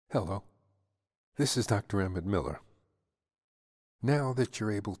Hello, this is Dr. Emmett Miller. Now that you're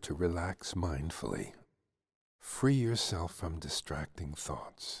able to relax mindfully, free yourself from distracting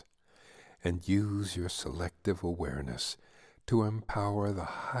thoughts, and use your selective awareness to empower the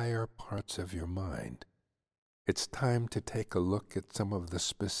higher parts of your mind, it's time to take a look at some of the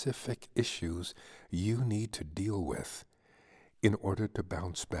specific issues you need to deal with in order to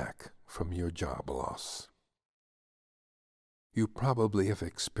bounce back from your job loss. You probably have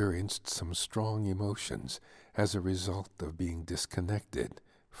experienced some strong emotions as a result of being disconnected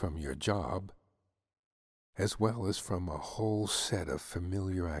from your job, as well as from a whole set of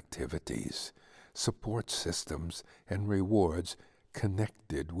familiar activities, support systems, and rewards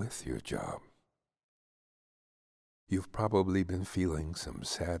connected with your job. You've probably been feeling some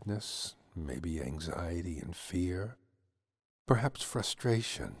sadness, maybe anxiety and fear, perhaps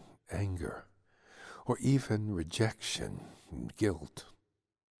frustration, anger, or even rejection, guilt,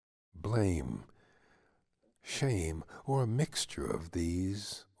 blame, shame, or a mixture of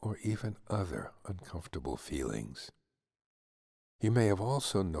these or even other uncomfortable feelings. You may have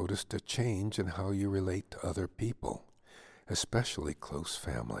also noticed a change in how you relate to other people, especially close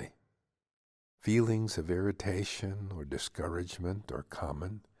family. Feelings of irritation or discouragement are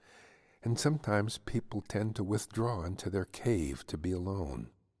common, and sometimes people tend to withdraw into their cave to be alone.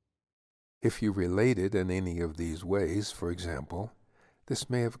 If you related in any of these ways, for example, this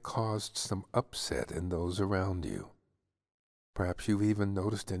may have caused some upset in those around you. Perhaps you've even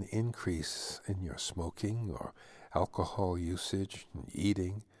noticed an increase in your smoking or alcohol usage,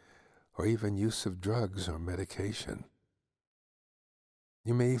 eating, or even use of drugs or medication.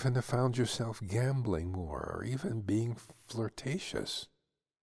 You may even have found yourself gambling more or even being flirtatious.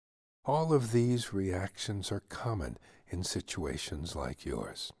 All of these reactions are common in situations like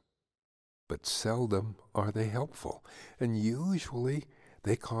yours. But seldom are they helpful, and usually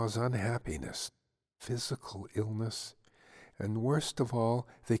they cause unhappiness, physical illness, and worst of all,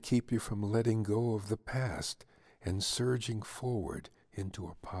 they keep you from letting go of the past and surging forward into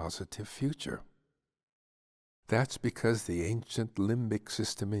a positive future. That's because the ancient limbic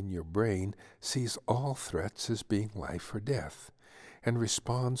system in your brain sees all threats as being life or death, and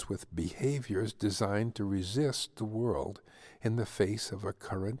responds with behaviors designed to resist the world in the face of a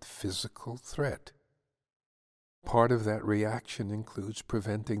current physical threat. Part of that reaction includes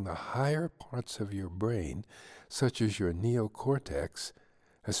preventing the higher parts of your brain, such as your neocortex,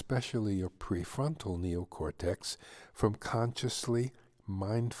 especially your prefrontal neocortex, from consciously,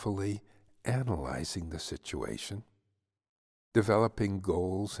 mindfully analyzing the situation, developing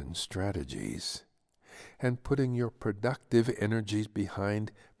goals and strategies, and putting your productive energies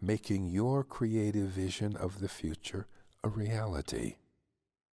behind making your creative vision of the future a reality.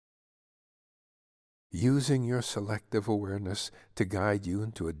 Using your selective awareness to guide you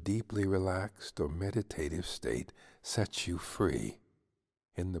into a deeply relaxed or meditative state sets you free,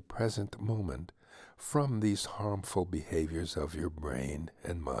 in the present moment, from these harmful behaviors of your brain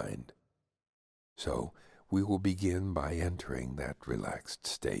and mind. So, we will begin by entering that relaxed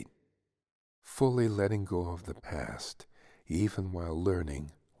state, fully letting go of the past, even while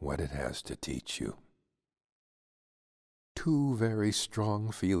learning what it has to teach you. Two very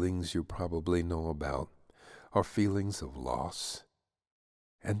strong feelings you probably know about are feelings of loss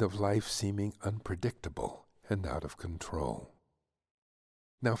and of life seeming unpredictable and out of control.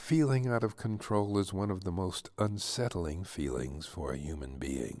 Now, feeling out of control is one of the most unsettling feelings for a human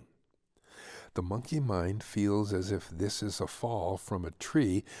being. The monkey mind feels as if this is a fall from a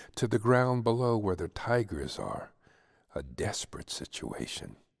tree to the ground below where the tigers are, a desperate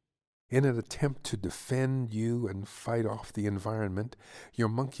situation. In an attempt to defend you and fight off the environment, your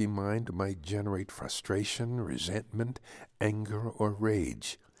monkey mind might generate frustration, resentment, anger, or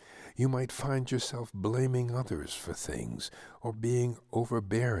rage. You might find yourself blaming others for things or being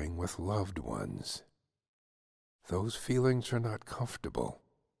overbearing with loved ones. Those feelings are not comfortable,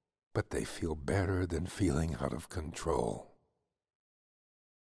 but they feel better than feeling out of control.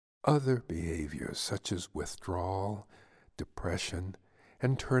 Other behaviors such as withdrawal, depression,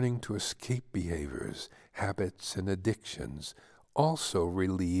 and turning to escape behaviors, habits, and addictions also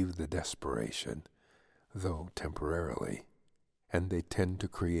relieve the desperation, though temporarily, and they tend to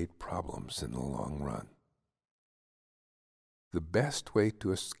create problems in the long run. The best way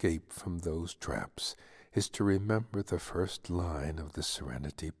to escape from those traps is to remember the first line of the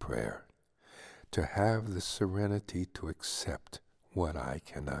Serenity Prayer, to have the serenity to accept what I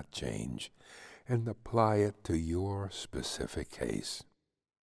cannot change and apply it to your specific case.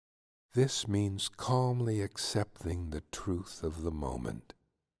 This means calmly accepting the truth of the moment.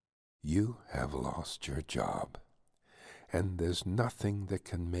 You have lost your job, and there's nothing that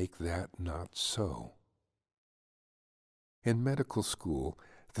can make that not so. In medical school,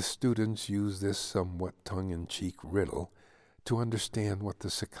 the students use this somewhat tongue-in-cheek riddle to understand what the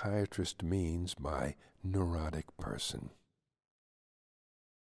psychiatrist means by neurotic person.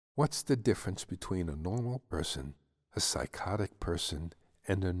 What's the difference between a normal person, a psychotic person,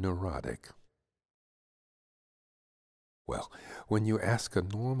 and a neurotic? Well, when you ask a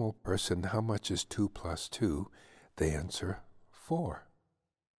normal person how much is 2 plus 2, they answer 4.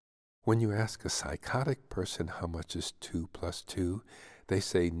 When you ask a psychotic person how much is 2 plus 2, they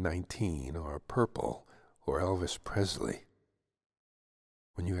say 19 or purple or Elvis Presley.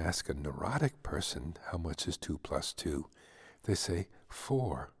 When you ask a neurotic person how much is 2 plus 2, they say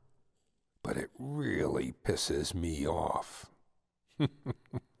 4. But it really pisses me off.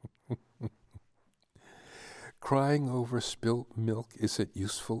 Crying over spilt milk isn't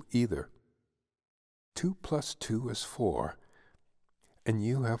useful either. 2 plus 2 is 4, and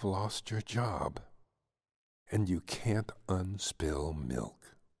you have lost your job, and you can't unspill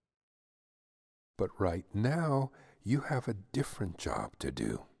milk. But right now, you have a different job to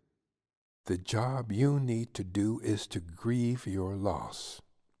do. The job you need to do is to grieve your loss.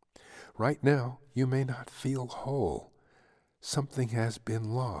 Right now, you may not feel whole. Something has been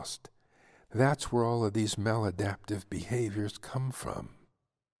lost. That's where all of these maladaptive behaviors come from.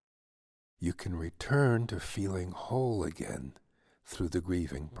 You can return to feeling whole again through the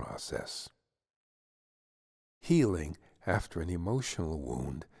grieving process. Healing after an emotional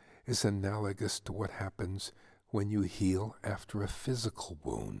wound is analogous to what happens when you heal after a physical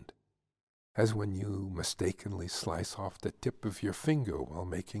wound, as when you mistakenly slice off the tip of your finger while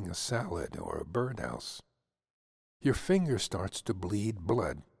making a salad or a birdhouse. Your finger starts to bleed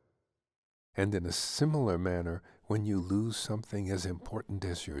blood. And in a similar manner, when you lose something as important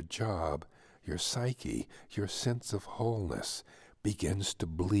as your job, your psyche, your sense of wholeness, begins to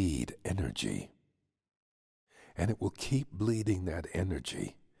bleed energy. And it will keep bleeding that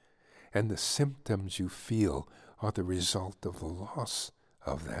energy. And the symptoms you feel are the result of the loss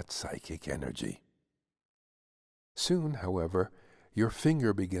of that psychic energy. Soon, however, your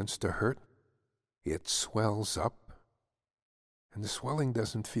finger begins to hurt. It swells up. And the swelling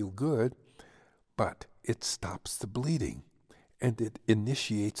doesn't feel good, but it stops the bleeding, and it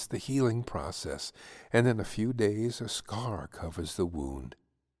initiates the healing process, and in a few days a scar covers the wound,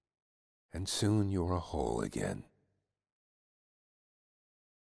 and soon you're whole again.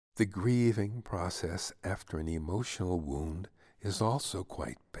 The grieving process after an emotional wound is also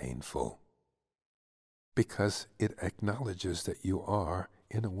quite painful, because it acknowledges that you are,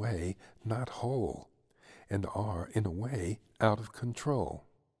 in a way, not whole, and are, in a way, out of control.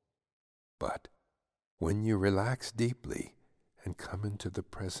 But when you relax deeply and come into the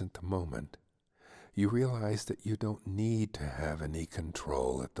present moment, you realize that you don't need to have any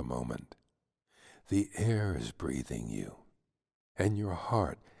control at the moment. The air is breathing you, and your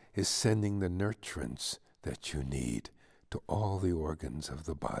heart is sending the nurturance that you need to all the organs of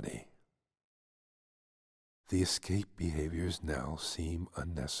the body. The escape behaviors now seem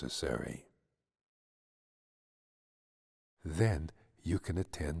unnecessary. Then you can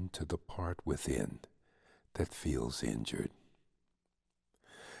attend to the part within that feels injured.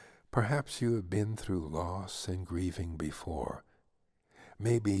 Perhaps you have been through loss and grieving before.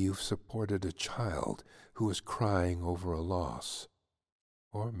 Maybe you've supported a child who is crying over a loss,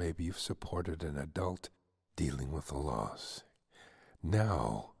 or maybe you've supported an adult dealing with a loss.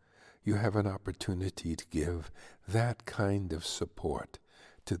 Now you have an opportunity to give that kind of support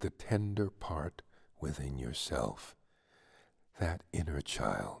to the tender part within yourself, that inner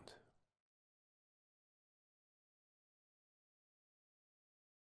child.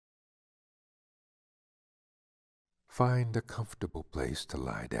 Find a comfortable place to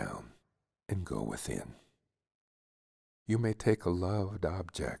lie down and go within. You may take a loved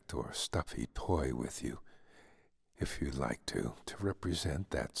object or stuffy toy with you, if you'd like to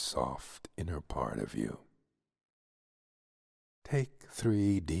represent that soft inner part of you. Take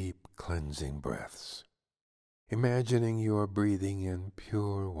 3 deep cleansing breaths, imagining you are breathing in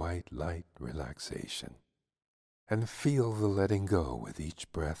pure white light relaxation, and feel the letting go with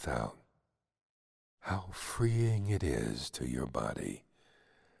each breath out. How freeing it is to your body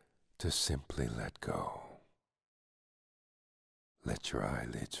to simply let go. Let your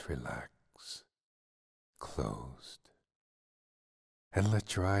eyelids relax, closed, and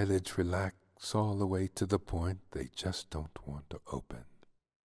let your eyelids relax all the way to the point they just don't want to open.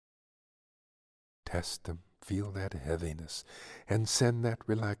 Test them, feel that heaviness, and send that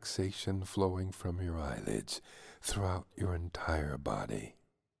relaxation flowing from your eyelids throughout your entire body.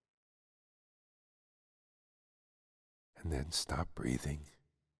 And then stop breathing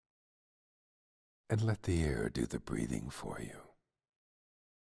and let the air do the breathing for you.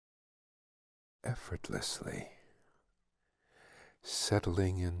 Effortlessly,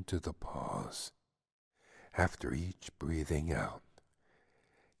 settling into the pause after each breathing out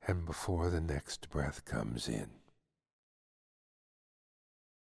and before the next breath comes in.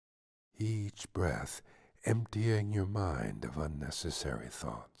 Each breath emptying your mind of unnecessary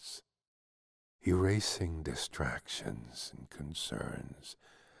thoughts, erasing distractions and concerns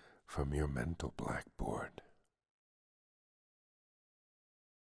from your mental blackboard.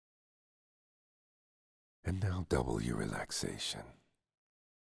 And now double your relaxation.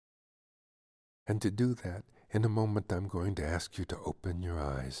 And to do that, in a moment I'm going to ask you to open your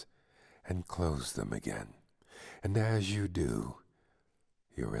eyes and close them again. And as you do,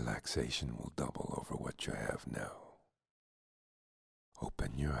 your relaxation will double over what you have now.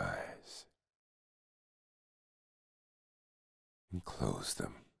 Open your eyes and close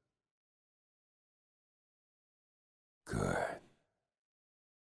them. Good.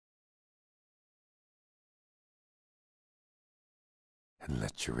 And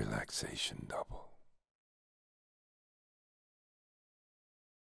let your relaxation double.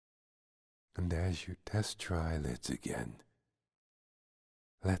 And as you test your eyelids again,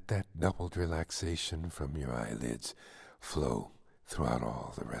 let that doubled relaxation from your eyelids flow throughout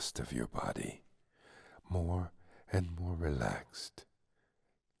all the rest of your body, more and more relaxed,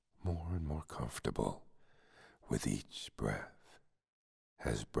 more and more comfortable with each breath,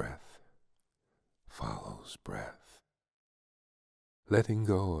 as breath follows breath, letting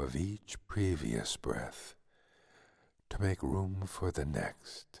go of each previous breath to make room for the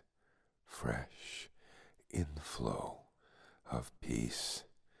next fresh inflow of peace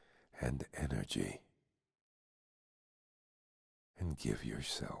and energy. And give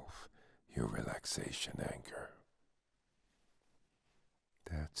yourself your relaxation anchor.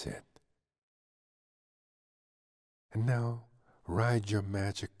 That's it. And now ride your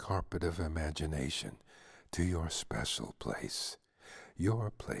magic carpet of imagination to your special place,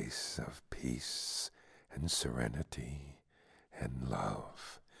 your place of peace and serenity and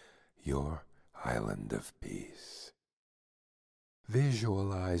love, your island of peace.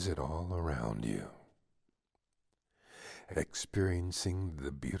 Visualize it all around you, experiencing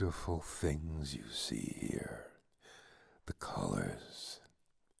the beautiful things you see here, the colors,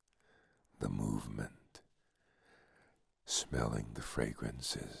 the movement, smelling the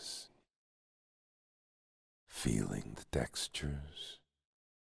fragrances, feeling the textures.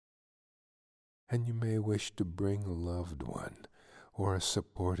 And you may wish to bring a loved one or a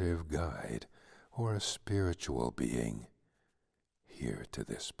supportive guide or a spiritual being here to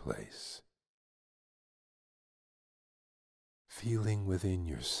this place. Feeling within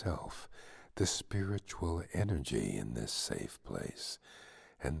yourself the spiritual energy in this safe place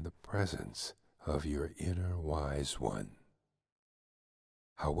and the presence of your inner wise one,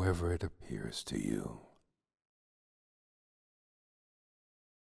 however it appears to you.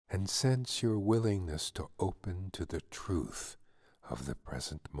 And sense your willingness to open to the truth of the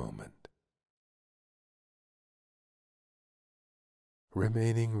present moment.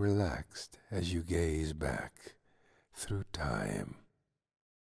 Remaining relaxed as you gaze back through time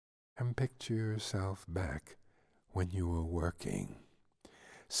and picture yourself back when you were working.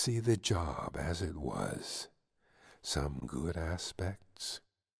 See the job as it was, some good aspects,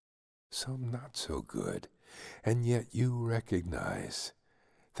 some not so good, and yet you recognize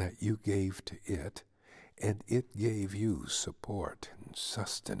that you gave to it, and it gave you support and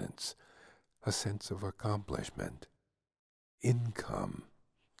sustenance, a sense of accomplishment, income,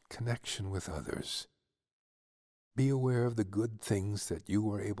 connection with others. Be aware of the good things that you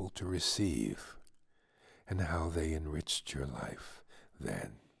were able to receive and how they enriched your life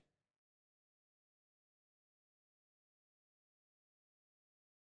then.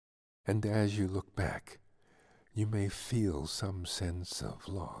 And as you look back, you may feel some sense of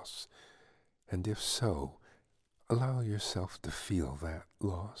loss, and if so, allow yourself to feel that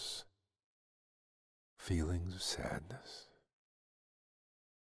loss. Feelings of sadness,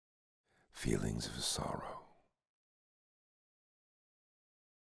 feelings of sorrow.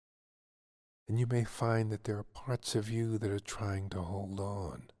 And you may find that there are parts of you that are trying to hold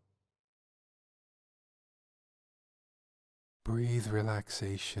on. Breathe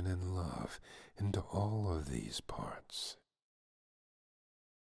relaxation and love into all of these parts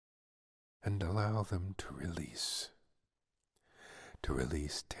and allow them to release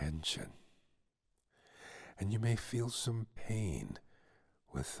tension. And you may feel some pain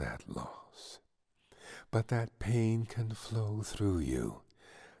with that loss, but that pain can flow through you,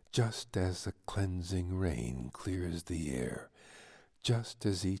 just as a cleansing rain clears the air, just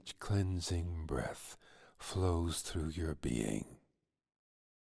as each cleansing breath flows through your being.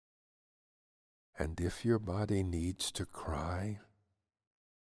 And if your body needs to cry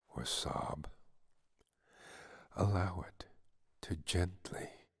or sob, allow it to gently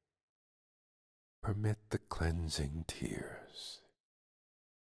permit the cleansing tears,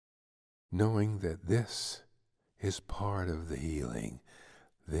 knowing that this is part of the healing.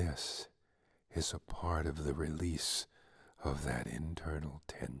 This is a part of the release of that internal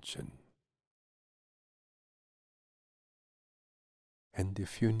tension. And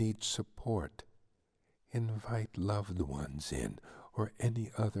if you need support, invite loved ones in, or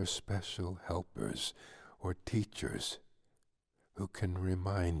any other special helpers or teachers who can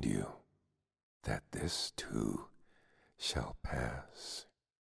remind you that this too shall pass.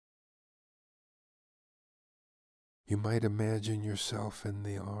 You might imagine yourself in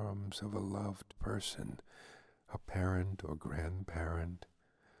the arms of a loved person, a parent or grandparent,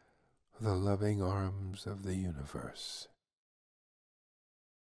 the loving arms of the universe.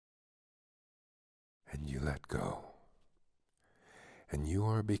 And you let go. And you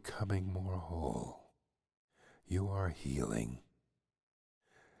are becoming more whole. You are healing.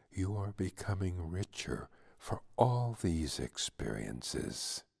 You are becoming richer for all these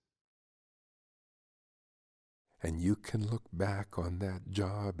experiences. And you can look back on that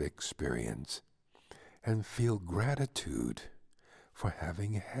job experience and feel gratitude for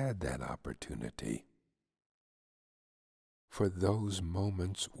having had that opportunity. For those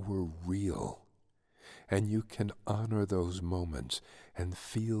moments were real, and you can honor those moments and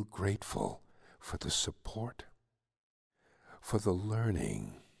feel grateful for the support, for the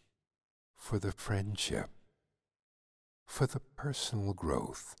learning, for the friendship, for the personal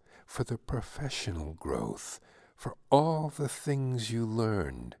growth, for the professional growth, for all the things you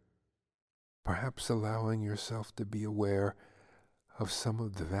learned, perhaps allowing yourself to be aware of some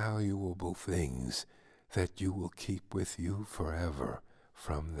of the valuable things that you will keep with you forever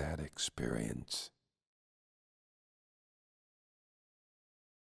from that experience.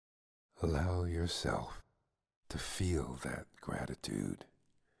 Allow yourself to feel that gratitude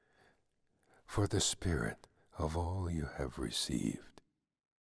for the spirit of all you have received.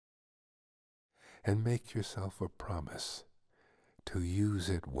 And make yourself a promise to use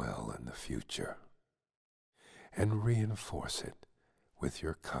it well in the future and reinforce it with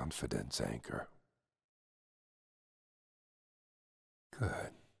your confidence anchor. Good.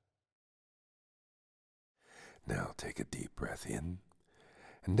 Now take a deep breath in,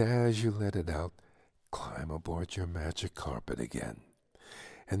 and as you let it out, climb aboard your magic carpet again.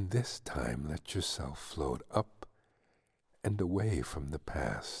 And this time let yourself float up and away from the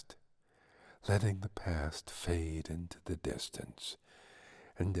past, letting the past fade into the distance.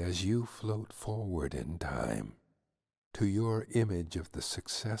 And as you float forward in time to your image of the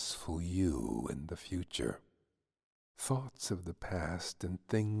successful you in the future, thoughts of the past and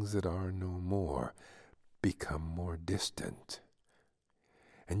things that are no more become more distant,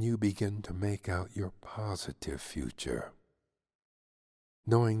 and you begin to make out your positive future,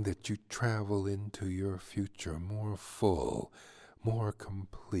 knowing that you travel into your future more full, more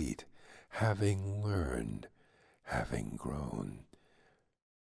complete, having learned, having grown.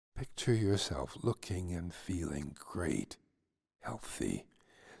 Picture yourself looking and feeling great, healthy,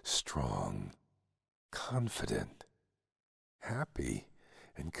 strong, confident, happy,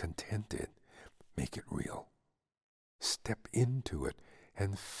 and contented. Make it real. Step into it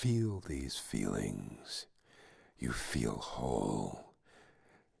and feel these feelings. You feel whole.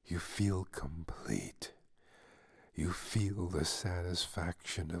 You feel complete. You feel the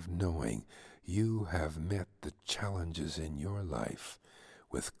satisfaction of knowing you have met the challenges in your life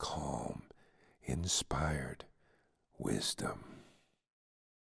with calm, inspired wisdom.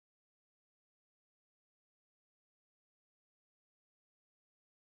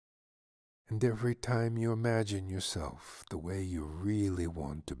 And every time you imagine yourself the way you really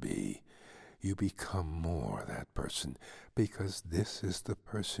want to be, you become more that person, because this is the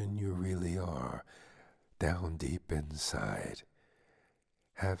person you really are, down deep inside,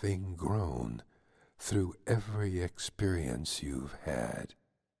 having grown through every experience you've had.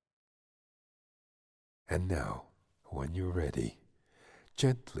 And now, when you're ready,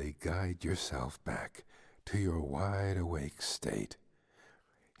 gently guide yourself back to your wide-awake state,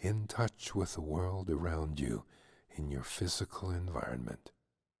 in touch with the world around you in your physical environment,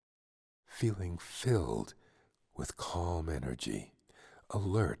 feeling filled with calm energy,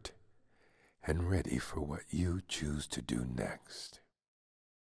 alert and ready for what you choose to do next.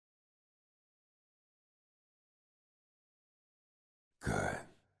 Good.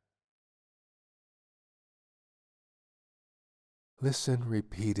 Listen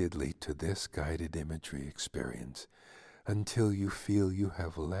repeatedly to this guided imagery experience until you feel you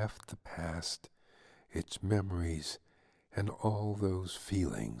have left the past, its memories, and all those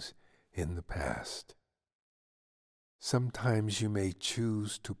feelings in the past. Sometimes you may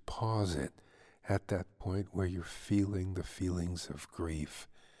choose to pause it at that point where you're feeling the feelings of grief,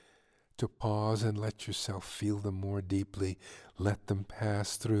 to pause and let yourself feel them more deeply, let them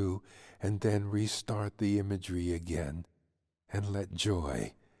pass through, and then restart the imagery again, and let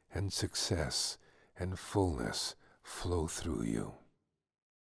joy and success and fullness flow through you.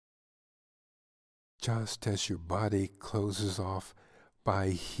 Just as your body closes off by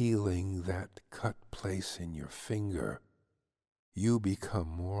healing that cut place in your finger, you become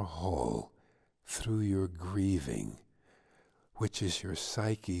more whole through your grieving, which is your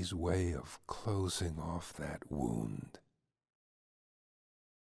psyche's way of closing off that wound.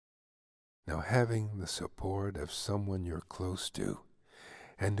 Now, having the support of someone you're close to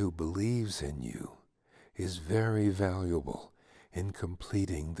and who believes in you is very valuable in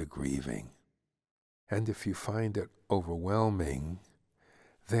completing the grieving. And if you find it overwhelming,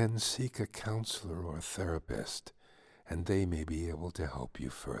 then seek a counselor or therapist, and they may be able to help you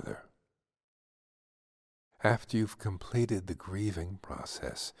further. After you've completed the grieving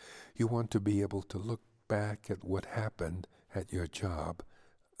process, you want to be able to look back at what happened at your job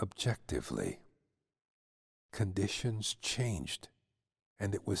objectively. Conditions changed,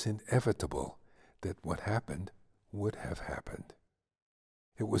 and it was inevitable that what happened would have happened.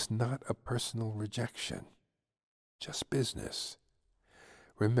 It was not a personal rejection, just business.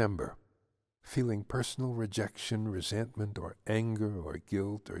 Remember, feeling personal rejection, resentment, or anger, or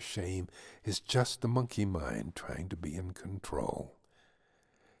guilt, or shame is just the monkey mind trying to be in control.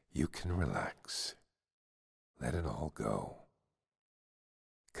 You can relax. Let it all go.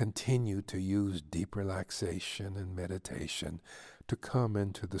 Continue to use deep relaxation and meditation to come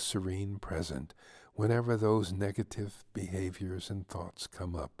into the serene present whenever those negative behaviors and thoughts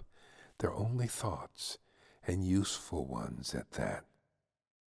come up. They're only thoughts, and useful ones at that.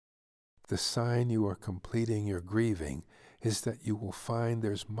 The sign you are completing your grieving is that you will find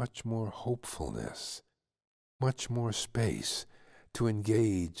there's much more hopefulness, much more space to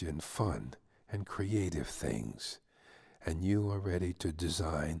engage in fun and creative things, and you are ready to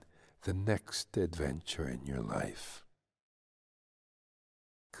design the next adventure in your life.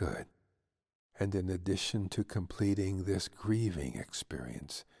 Good. And in addition to completing this grieving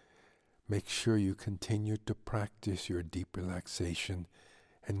experience, make sure you continue to practice your deep relaxation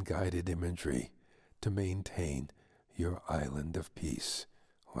and guided imagery to maintain your island of peace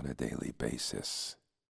on a daily basis.